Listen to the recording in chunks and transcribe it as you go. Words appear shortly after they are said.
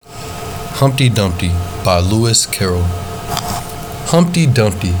Humpty Dumpty by Lewis Carroll. Humpty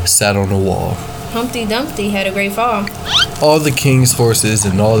Dumpty sat on a wall. Humpty Dumpty had a great fall. All the king's horses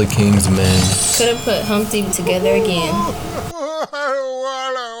and all the king's men Couldn't put Humpty together again.